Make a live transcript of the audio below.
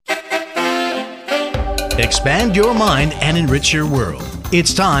Expand your mind and enrich your world.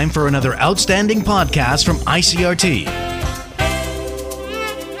 It's time for another outstanding podcast from ICRT.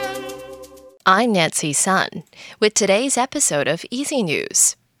 I'm Nancy Sun with today's episode of Easy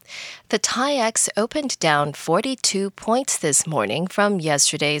News. The TAIEX opened down 42 points this morning from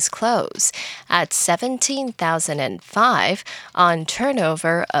yesterday's close at 17,005 on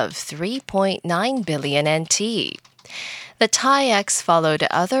turnover of 3.9 billion NT. The TAIEX followed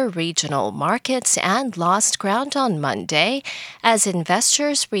other regional markets and lost ground on Monday as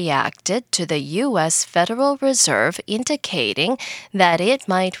investors reacted to the U.S. Federal Reserve indicating that it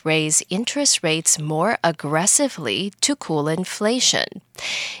might raise interest rates more aggressively to cool inflation.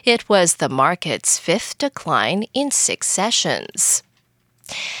 It was the market's fifth decline in 6 sessions.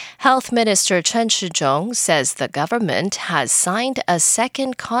 Health Minister Chen Shih-chung says the government has signed a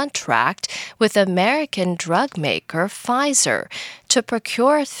second contract with American drug maker Pfizer to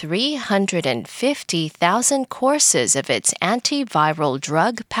procure 350,000 courses of its antiviral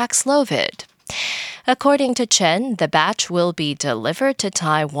drug Paxlovid. According to Chen, the batch will be delivered to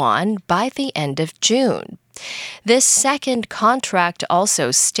Taiwan by the end of June. This second contract also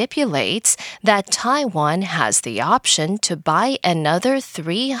stipulates that Taiwan has the option to buy another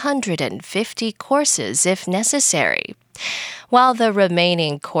 350 courses if necessary. While the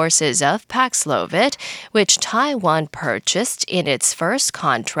remaining courses of Paxlovid, which Taiwan purchased in its first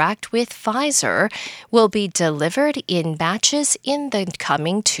contract with Pfizer, will be delivered in batches in the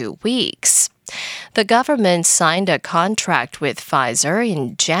coming 2 weeks. The government signed a contract with Pfizer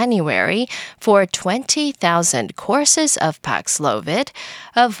in January for 20,000 courses of Paxlovid,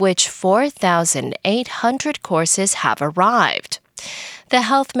 of which 4,800 courses have arrived. The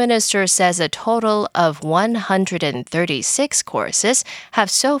health minister says a total of 136 courses have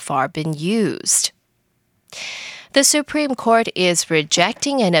so far been used. The Supreme Court is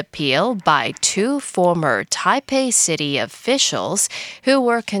rejecting an appeal by 2 former Taipei city officials who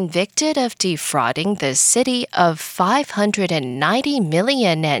were convicted of defrauding the city of 590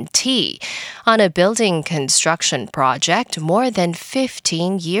 million NT on a building construction project more than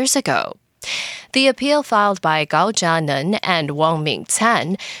 15 years ago. The appeal filed by Gao Jianen and Wang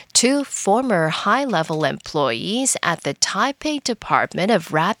Mingcan, 2 former high-level employees at the Taipei Department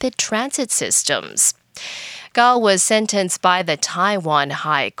of Rapid Transit Systems. Gao was sentenced by the Taiwan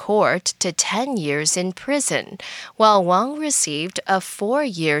High Court to 10 years in prison, while Wang received a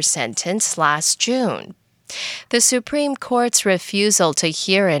 4-year sentence last June. The Supreme Court's refusal to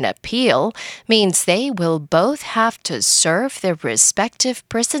hear an appeal means they will both have to serve their respective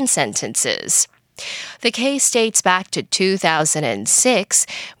prison sentences. The case dates back to 2006,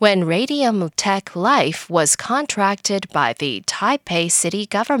 when Radium Tech Life was contracted by the Taipei city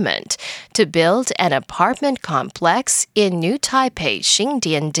government to build an apartment complex in New Taipei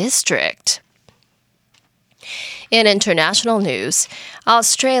Xingdian district. In international news,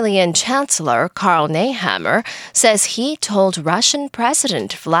 Australian Chancellor Karl Nehammer says he told Russian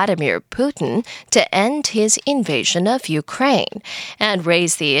President Vladimir Putin to end his invasion of Ukraine and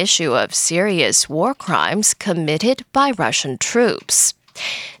raise the issue of serious war crimes committed by Russian troops.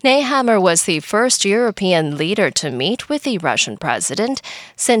 Nehammer was the first European leader to meet with the Russian president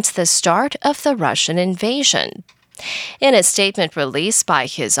since the start of the Russian invasion. In a statement released by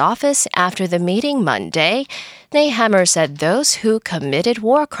his office after the meeting Monday, Nehammer said those who committed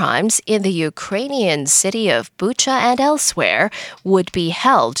war crimes in the Ukrainian city of Bucha and elsewhere would be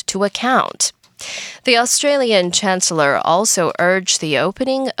held to account. The Australian Chancellor also urged the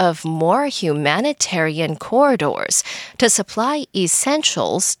opening of more humanitarian corridors to supply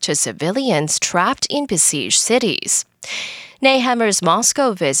essentials to civilians trapped in besieged cities. Nehammer's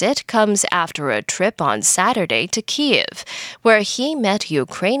Moscow visit comes after a trip on Saturday to Kyiv, where he met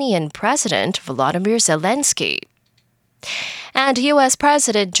Ukrainian President Volodymyr Zelensky. And U.S.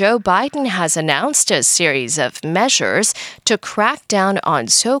 President Joe Biden has announced a series of measures to crack down on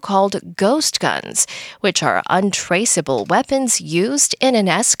so-called ghost guns, which are untraceable weapons used in an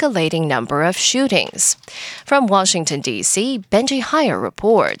escalating number of shootings. From Washington, D.C., Benji Heyer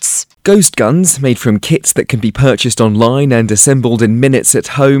reports. Ghost guns, made from kits that can be purchased online and assembled in minutes at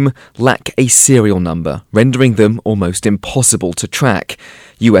home, lack a serial number, rendering them almost impossible to track.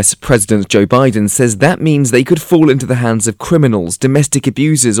 US President Joe Biden says that means they could fall into the hands of criminals, domestic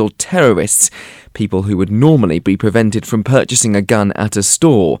abusers or terrorists, people who would normally be prevented from purchasing a gun at a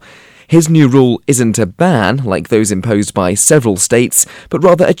store. His new rule isn't a ban, like those imposed by several states, but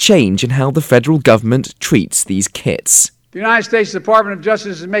rather a change in how the federal government treats these kits. The United States Department of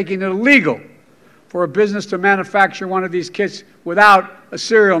Justice is making it illegal for a business to manufacture one of these kits without a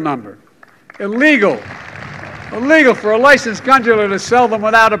serial number. Illegal for a licensed gun dealer to sell them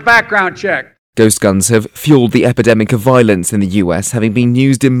without a background check. Ghost guns have fueled the epidemic of violence in the US, having been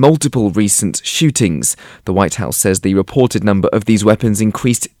used in multiple recent shootings. The White House says the reported number of these weapons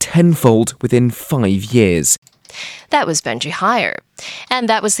increased tenfold within 5 years. That was Benji Heyer. And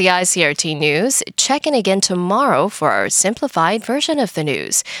that was the ICRT News. Check in again tomorrow for our simplified version of the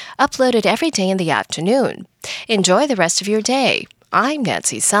news, uploaded every day in the afternoon. Enjoy the rest of your day. I'm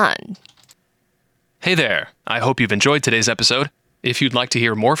Nancy Sun. Hey there. I hope you've enjoyed today's episode. If you'd like to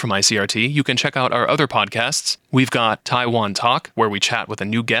hear more from ICRT, you can check out our other podcasts. We've got Taiwan Talk, where we chat with a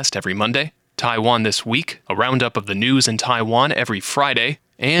new guest every Monday, Taiwan This Week, a roundup of the news in Taiwan every Friday,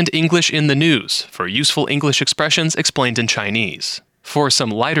 and English in the News, for useful English expressions explained in Chinese. For some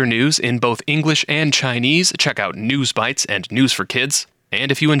lighter news in both English and Chinese, check out News Bites and News for Kids.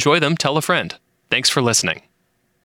 And if you enjoy them, tell a friend. Thanks for listening.